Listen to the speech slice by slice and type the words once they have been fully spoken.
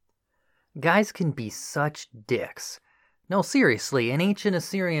Guys can be such dicks. No, seriously, in ancient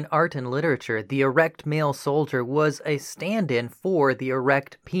Assyrian art and literature, the erect male soldier was a stand-in for the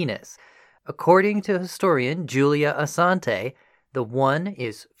erect penis. According to historian Julia Asante, the one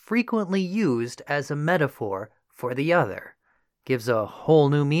is frequently used as a metaphor for the other. Gives a whole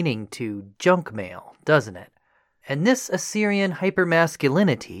new meaning to junk mail, doesn't it? And this Assyrian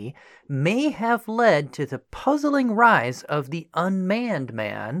hypermasculinity may have led to the puzzling rise of the unmanned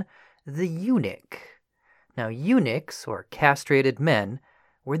man, the eunuch. Now, eunuchs, or castrated men,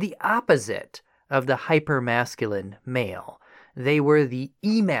 were the opposite of the hypermasculine male. They were the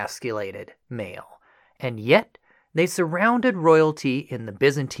emasculated male. And yet, they surrounded royalty in the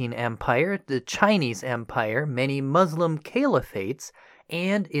Byzantine Empire, the Chinese Empire, many Muslim caliphates,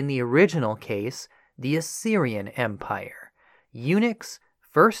 and in the original case, the Assyrian Empire. Eunuchs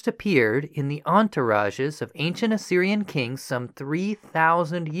first appeared in the entourages of ancient Assyrian kings some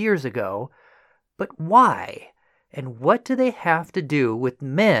 3,000 years ago. But why? And what do they have to do with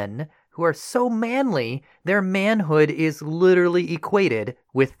men who are so manly their manhood is literally equated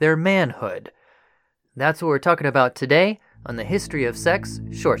with their manhood? That's what we're talking about today on the History of Sex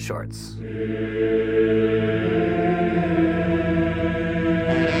Short Shorts.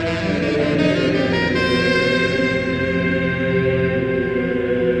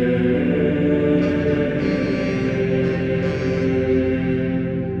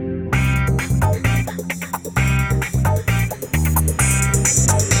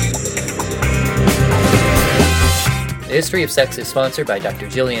 The History of Sex is sponsored by Dr.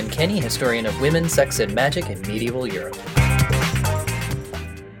 Gillian Kenny, historian of women, sex, and magic in medieval Europe.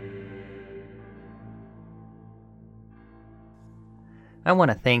 I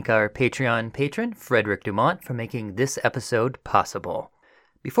want to thank our Patreon patron, Frederick Dumont, for making this episode possible.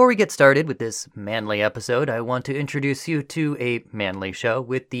 Before we get started with this manly episode, I want to introduce you to a manly show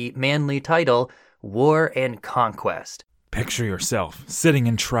with the manly title, War and Conquest. Picture yourself sitting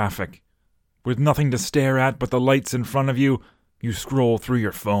in traffic. With nothing to stare at but the lights in front of you, you scroll through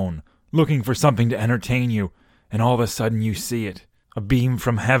your phone, looking for something to entertain you, and all of a sudden you see it. A beam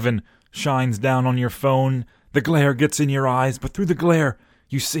from heaven shines down on your phone, the glare gets in your eyes, but through the glare,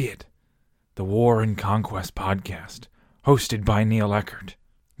 you see it. The War and Conquest podcast, hosted by Neil Eckert.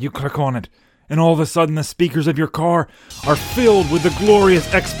 You click on it, and all of a sudden the speakers of your car are filled with the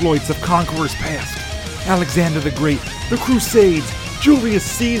glorious exploits of conquerors past. Alexander the Great, the Crusades, Julius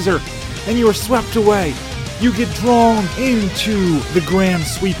Caesar, and you are swept away. You get drawn into the grand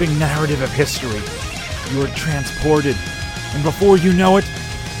sweeping narrative of history. You are transported, and before you know it,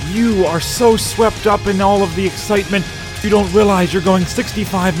 you are so swept up in all of the excitement, you don't realize you're going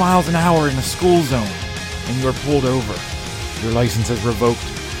 65 miles an hour in a school zone, and you are pulled over. Your license is revoked,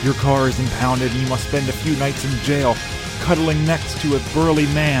 your car is impounded, and you must spend a few nights in jail, cuddling next to a burly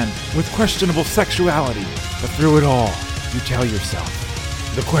man with questionable sexuality. But through it all, you tell yourself,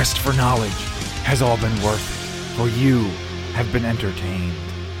 the quest for knowledge has all been worth it, for you have been entertained.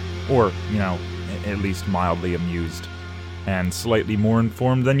 Or, at least mildly amused. And slightly more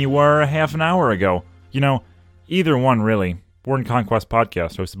informed than you were a half an hour ago. Either one, really. War and Conquest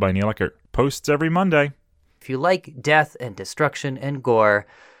podcast, hosted by Neil Eckert. Posts every Monday. If you like death and destruction and gore,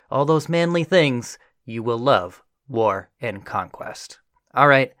 all those manly things, you will love War and Conquest. All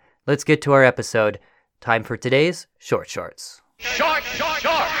right, let's get to our episode. Time for today's Short Shorts. Short.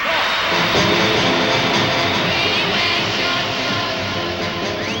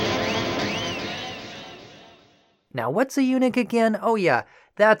 Now, what's a eunuch again? Oh yeah,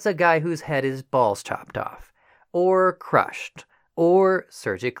 that's a guy whose head is balls chopped off, or crushed, or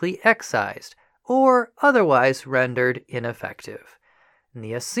surgically excised, or otherwise rendered ineffective. And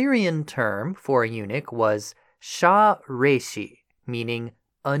the Assyrian term for a eunuch was shah-reshi, meaning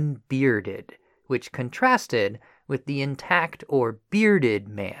unbearded, which contrasted with the intact or bearded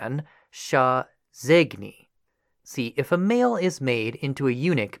man, shah-zegni. See, if a male is made into a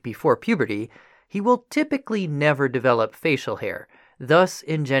eunuch before puberty, he will typically never develop facial hair, thus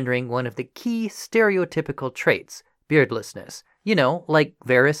engendering one of the key stereotypical traits, beardlessness. Like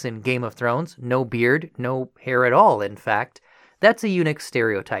Varys in Game of Thrones, no beard, no hair at all, in fact. That's a eunuch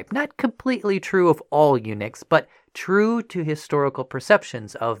stereotype. Not completely true of all eunuchs, but true to historical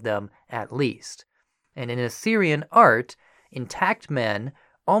perceptions of them at least. And in Assyrian art, intact men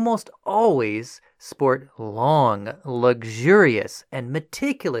almost always sport long, luxurious, and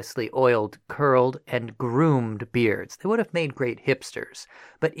meticulously oiled, curled, and groomed beards. They would have made great hipsters.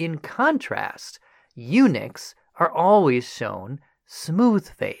 But in contrast, eunuchs are always shown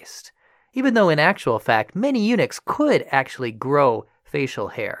smooth-faced, even though in actual fact many eunuchs could actually grow facial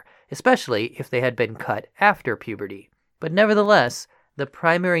hair, especially if they had been cut after puberty. But nevertheless, the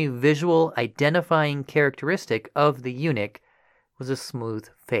primary visual identifying characteristic of the eunuch was a smooth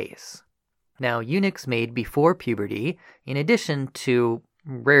face. Now, eunuchs made before puberty, in addition to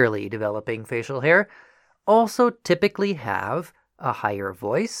rarely developing facial hair, also typically have a higher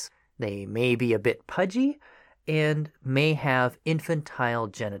voice. They may be a bit pudgy and may have infantile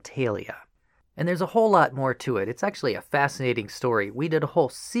genitalia. And there's a whole lot more to it. It's actually a fascinating story. We did a whole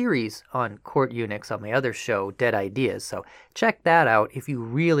series on court eunuchs on my other show, Dead Ideas, so check that out if you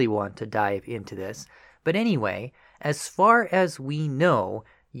really want to dive into this. But anyway, as far as we know,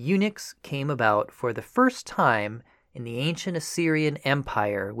 eunuchs came about for the first time in the ancient Assyrian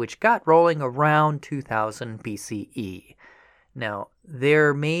Empire, which got rolling around 2000 BCE. Now,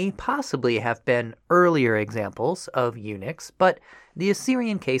 there may possibly have been earlier examples of eunuchs, but the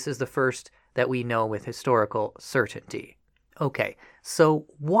Assyrian case is the first that we know with historical certainty. Okay, so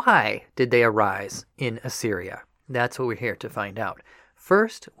why did they arise in Assyria? That's what we're here to find out.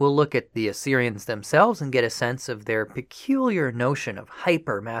 First, we'll look at the Assyrians themselves and get a sense of their peculiar notion of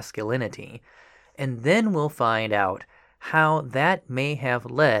hyper-masculinity, and then we'll find out how that may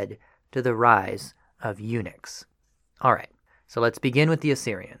have led to the rise of eunuchs. All right, so let's begin with the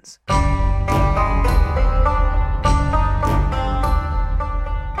Assyrians.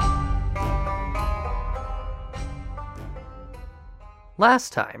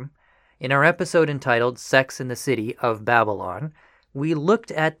 Last time, in our episode entitled Sex in the City of Babylon, we looked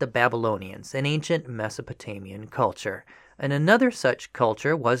at the Babylonians, an ancient Mesopotamian culture, and another such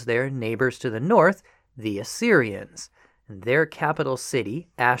culture was their neighbors to the north, the Assyrians. And their capital city,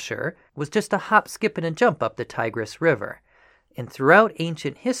 Ashur, was just a hop, skip, and a jump up the Tigris River. And throughout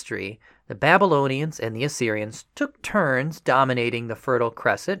ancient history, the Babylonians and the Assyrians took turns dominating the Fertile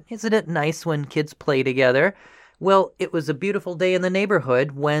Crescent. Isn't it nice when kids play together? Well, it was a beautiful day in the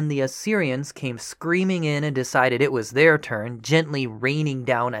neighborhood when the Assyrians came screaming in and decided it was their turn, gently raining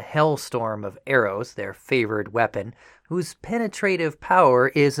down a hellstorm of arrows, their favored weapon, whose penetrative power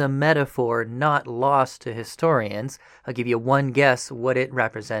is a metaphor not lost to historians. I'll give you one guess what it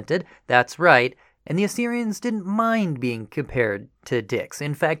represented. That's right. And the Assyrians didn't mind being compared to dicks.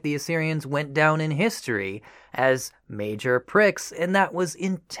 In fact, the Assyrians went down in history as major pricks, and that was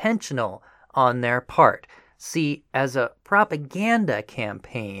intentional on their part. See, as a propaganda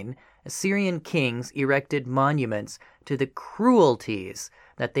campaign, Assyrian kings erected monuments to the cruelties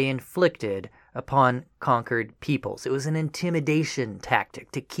that they inflicted upon conquered peoples. It was an intimidation tactic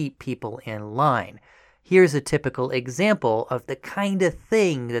to keep people in line. Here's a typical example of the kind of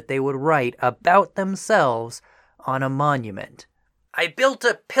thing that they would write about themselves on a monument. I built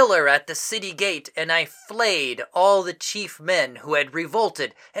a pillar at the city gate, and I flayed all the chief men who had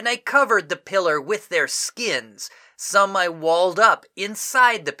revolted, and I covered the pillar with their skins. Some I walled up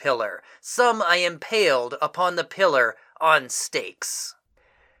inside the pillar, some I impaled upon the pillar on stakes.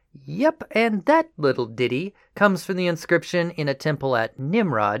 Yep, and that little ditty comes from the inscription in a temple at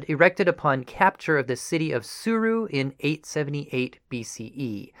Nimrod, erected upon capture of the city of Suru in 878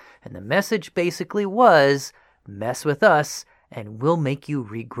 BCE. And the message basically was, mess with us, and we'll make you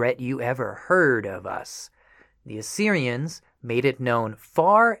regret you ever heard of us. The Assyrians made it known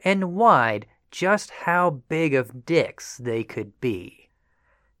far and wide just how big of dicks they could be.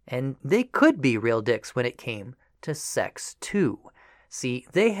 And they could be real dicks when it came to sex, too. See,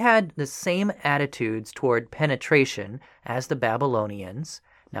 they had the same attitudes toward penetration as the Babylonians.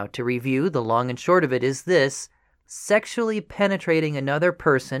 Now, to review, the long and short of it is this: sexually penetrating another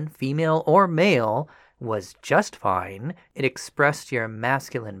person, female or male, was just fine. It expressed your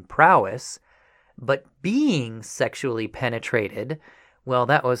masculine prowess. But being sexually penetrated, well,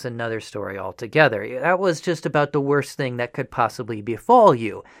 that was another story altogether. That was just about the worst thing that could possibly befall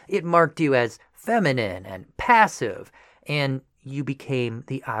you. It marked you as feminine and passive, and you became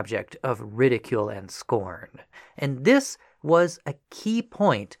the object of ridicule and scorn. And this was a key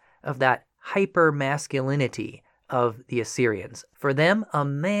point of that hyper-masculinity of the Assyrians. For them, a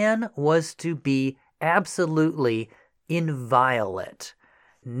man was to be absolutely inviolate,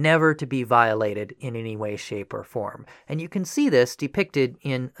 never to be violated in any way, shape, or form. And you can see this depicted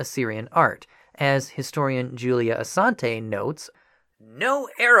in Assyrian art. As historian Julia Asante notes, no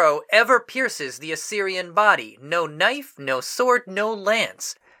arrow ever pierces the Assyrian body, no knife, no sword, no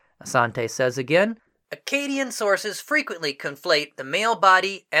lance. Asante says again, Akkadian sources frequently conflate the male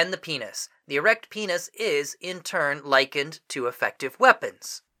body and the penis. The erect penis is, in turn, likened to effective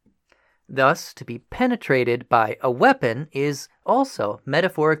weapons. Thus, to be penetrated by a weapon is also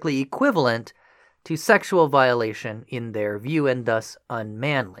metaphorically equivalent to sexual violation in their view, and thus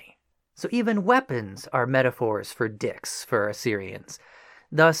unmanly. So even weapons are metaphors for dicks for Assyrians.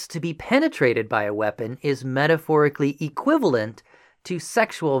 Thus, to be penetrated by a weapon is metaphorically equivalent to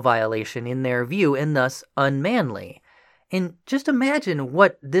sexual violation in their view and thus unmanly. And just imagine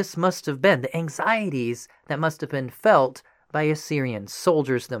what this must have been, the anxieties that must have been felt by Assyrian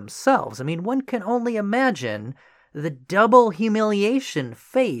soldiers themselves. I mean, one can only imagine the double humiliation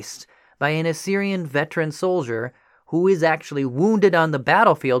faced by an Assyrian veteran soldier who is actually wounded on the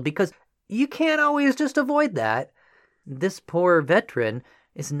battlefield, because you can't always just avoid that. This poor veteran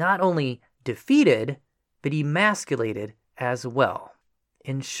is not only defeated, but emasculated as well.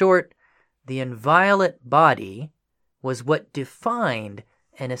 In short, the inviolate body was what defined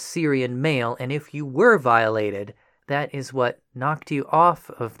an Assyrian male, and if you were violated, that is what knocked you off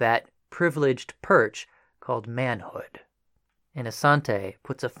of that privileged perch called manhood. And Asante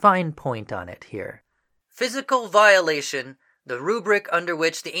puts a fine point on it here. Physical violation, the rubric under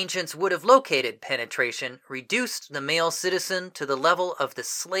which the ancients would have located penetration, reduced the male citizen to the level of the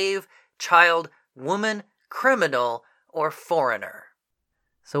slave, child, woman, criminal, or foreigner.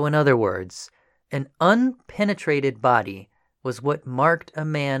 So in other words, an unpenetrated body was what marked a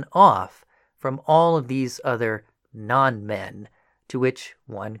man off from all of these other non-men, to which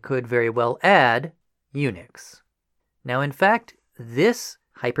one could very well add eunuchs. Now, in fact, this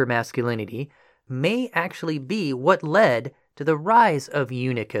hypermasculinity may actually be what led to the rise of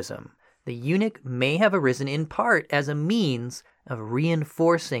eunuchism. The eunuch may have arisen in part as a means of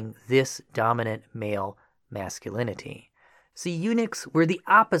reinforcing this dominant male masculinity. See, eunuchs were the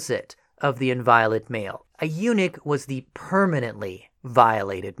opposite of the inviolate male. A eunuch was the permanently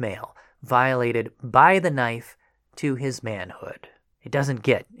violated male, violated by the knife to his manhood. It doesn't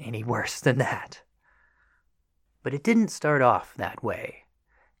get any worse than that. But it didn't start off that way.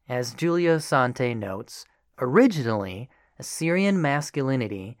 As Julia Asante notes, originally, Assyrian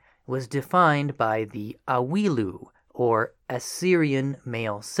masculinity was defined by the Awilu, or Assyrian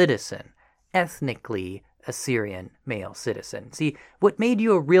male citizen, ethnically Assyrian male citizen. See, what made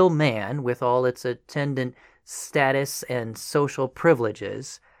you a real man with all its attendant status and social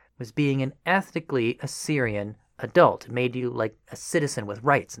privileges was being an ethnically Assyrian adult. It made you like a citizen with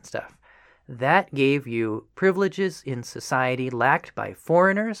rights and stuff. That gave you privileges in society lacked by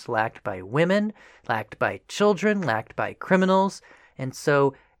foreigners, lacked by women, lacked by children, lacked by criminals, and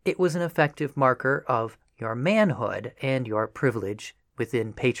so it was an effective marker of your manhood and your privilege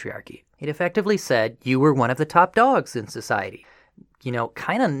within patriarchy. It effectively said you were one of the top dogs in society.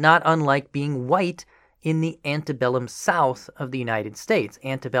 Kind of not unlike being white in the antebellum South of the United States.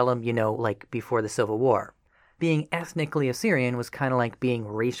 Antebellum, like before the Civil War. Being ethnically Assyrian was kind of like being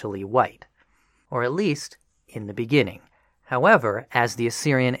racially white, or at least in the beginning. However, as the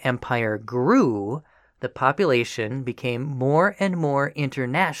Assyrian Empire grew, the population became more and more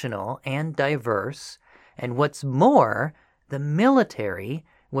international and diverse, and what's more, the military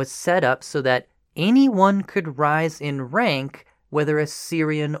was set up so that anyone could rise in rank, whether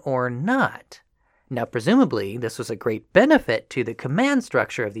Assyrian or not. Now, presumably, this was a great benefit to the command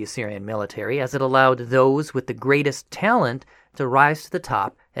structure of the Assyrian military, as it allowed those with the greatest talent to rise to the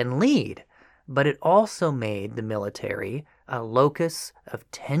top and lead. But it also made the military a locus of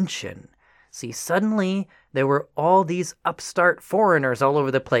tension. See, suddenly there were all these upstart foreigners all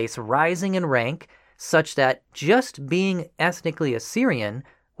over the place rising in rank, such that just being ethnically Assyrian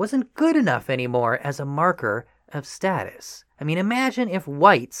wasn't good enough anymore as a marker of status. I mean, imagine if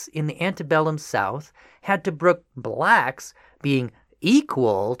whites in the antebellum South had to brook blacks being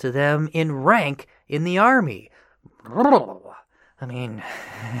equal to them in rank in the army. I mean,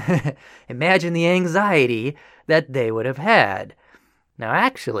 imagine the anxiety that they would have had. Now,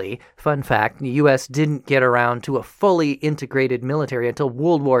 actually, fun fact, the U.S. didn't get around to a fully integrated military until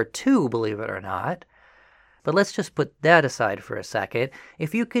World War II, believe it or not. But let's just put that aside for a second.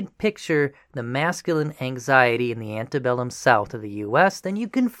 If you could picture the masculine anxiety in the antebellum South of the U.S., then you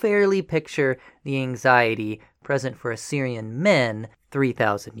can fairly picture the anxiety present for Assyrian men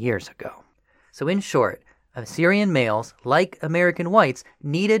 3,000 years ago. So in short, Assyrian males, like American whites,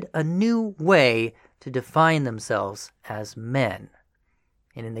 needed a new way to define themselves as men.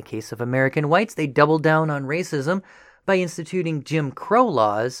 And in the case of American whites, they doubled down on racism by instituting Jim Crow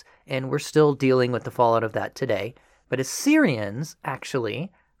laws, and we're still dealing with the fallout of that today. But Assyrians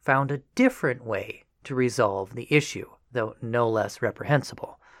actually found a different way to resolve the issue, though no less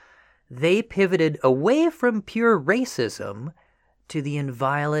reprehensible. They pivoted away from pure racism to the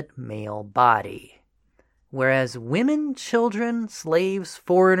inviolate male body. Whereas women, children, slaves,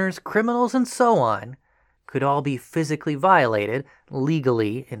 foreigners, criminals, and so on could all be physically violated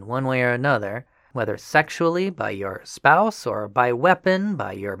legally in one way or another, whether sexually by your spouse or by weapon,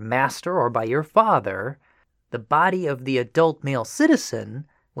 by your master or by your father, the body of the adult male citizen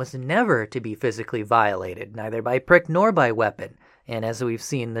was never to be physically violated, neither by prick nor by weapon. and as we've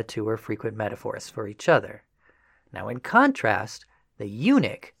seen, the two are frequent metaphors for each other. Now, in contrast, the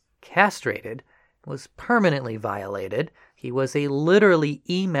eunuch, castrated, was permanently violated. He was a literally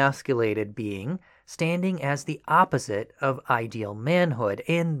emasculated being, standing as the opposite of ideal manhood,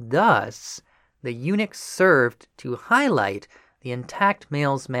 and thus the eunuch served to highlight the intact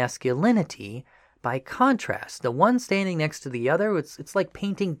male's masculinity. By contrast, the one standing next to the other, it's like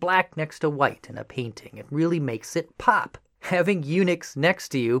painting black next to white in a painting. It really makes it pop. Having eunuchs next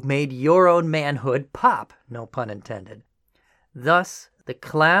to you made your own manhood pop, no pun intended. Thus, the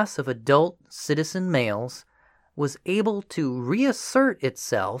class of adult citizen males was able to reassert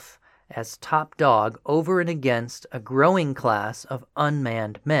itself as top dog over and against a growing class of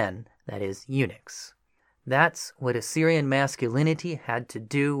unmanned men, that is, eunuchs. That's what Assyrian masculinity had to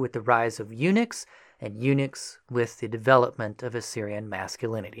do with the rise of eunuchs, and eunuchs with the development of Assyrian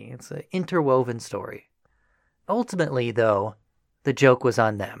masculinity. It's an interwoven story. Ultimately, though, the joke was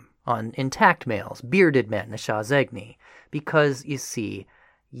on them, on intact males, bearded men, the Shazegni, because, you see,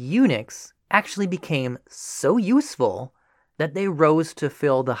 eunuchs actually became so useful that they rose to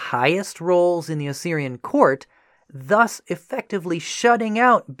fill the highest roles in the Assyrian court, thus effectively shutting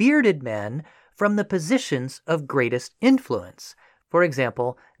out bearded men from the positions of greatest influence. For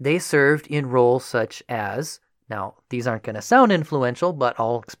example, they served in roles such as, now these aren't going to sound influential, but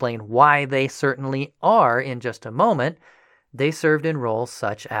I'll explain why they certainly are in just a moment. They served in roles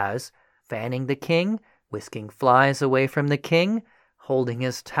such as fanning the king, whisking flies away from the king, holding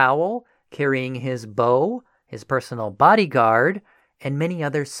his towel, carrying his bow, his personal bodyguard, and many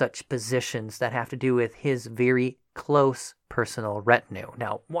other such positions that have to do with his very close personal retinue.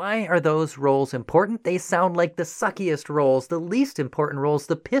 Now, why are those roles important? They sound like the suckiest roles, the least important roles,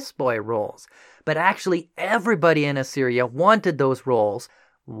 the piss boy roles. But actually, everybody in Assyria wanted those roles.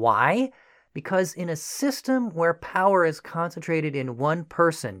 Why? Because in a system where power is concentrated in one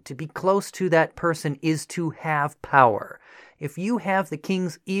person, to be close to that person is to have power. If you have the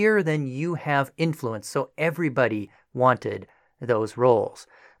king's ear, then you have influence. So everybody wanted those roles.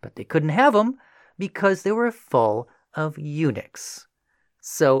 But they couldn't have them because they were full of eunuchs.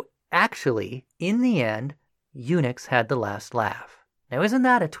 So actually, in the end, eunuchs had the last laugh. Now, isn't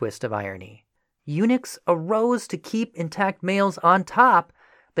that a twist of irony? Eunuchs arose to keep intact males on top,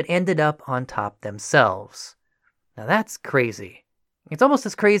 but ended up on top themselves. Now that's crazy. It's almost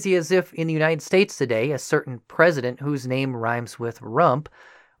as crazy as if in the United States today, a certain president whose name rhymes with rump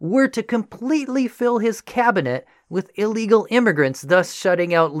were to completely fill his cabinet with illegal immigrants, thus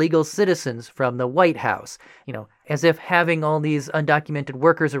shutting out legal citizens from the White House. As if having all these undocumented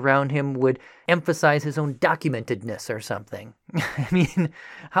workers around him would emphasize his own documentedness or something. I mean,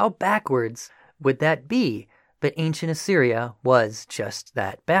 how backwards would that be? But ancient Assyria was just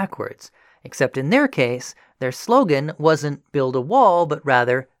that, backwards. Except in their case, their slogan wasn't build a wall, but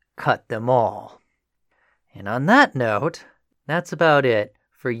rather cut them all. And on that note, that's about it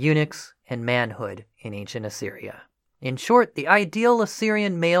for eunuchs and manhood in ancient Assyria. In short, the ideal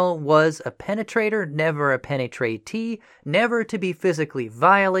Assyrian male was a penetrator, never a penetratee, never to be physically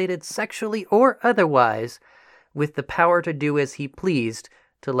violated, sexually or otherwise, with the power to do as he pleased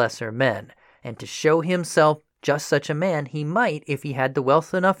to lesser men, and to show himself just such a man, he might, if he had the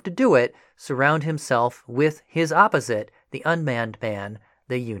wealth enough to do it, surround himself with his opposite, the unmanned man,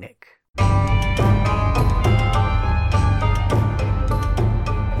 the eunuch.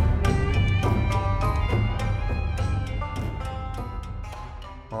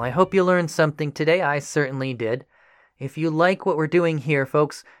 Well, I hope you learned something today. I certainly did. If you like what we're doing here,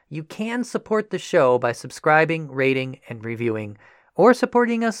 folks, you can support the show by subscribing, rating, and reviewing, or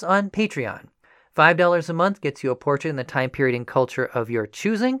supporting us on Patreon. $5 a month gets you a portrait in the time period and culture of your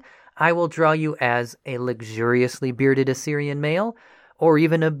choosing. I will draw you as a luxuriously bearded Assyrian male, or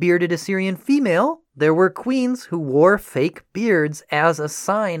even a bearded Assyrian female. There were queens who wore fake beards as a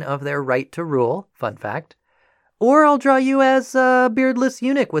sign of their right to rule. Fun fact. Or I'll draw you as a beardless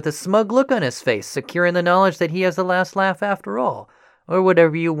eunuch with a smug look on his face, secure in the knowledge that he has the last laugh after all. Or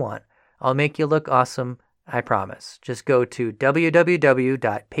whatever you want. I'll make you look awesome, I promise. Just go to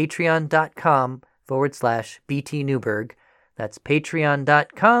www.patreon.com/BT Newberg. That's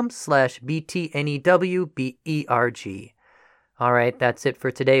patreon.com/BTNEWBERG. All right, that's it for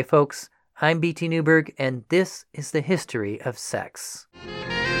today, folks. I'm BT Newberg, and this is the history of sex.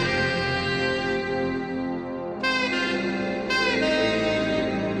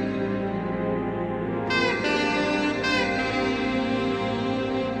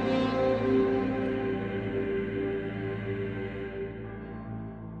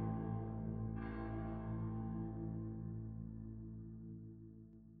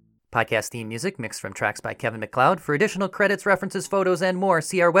 Podcast theme music mixed from tracks by Kevin MacLeod. For additional credits, references, photos, and more,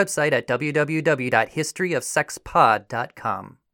 see our website at www.historyofsexpod.com.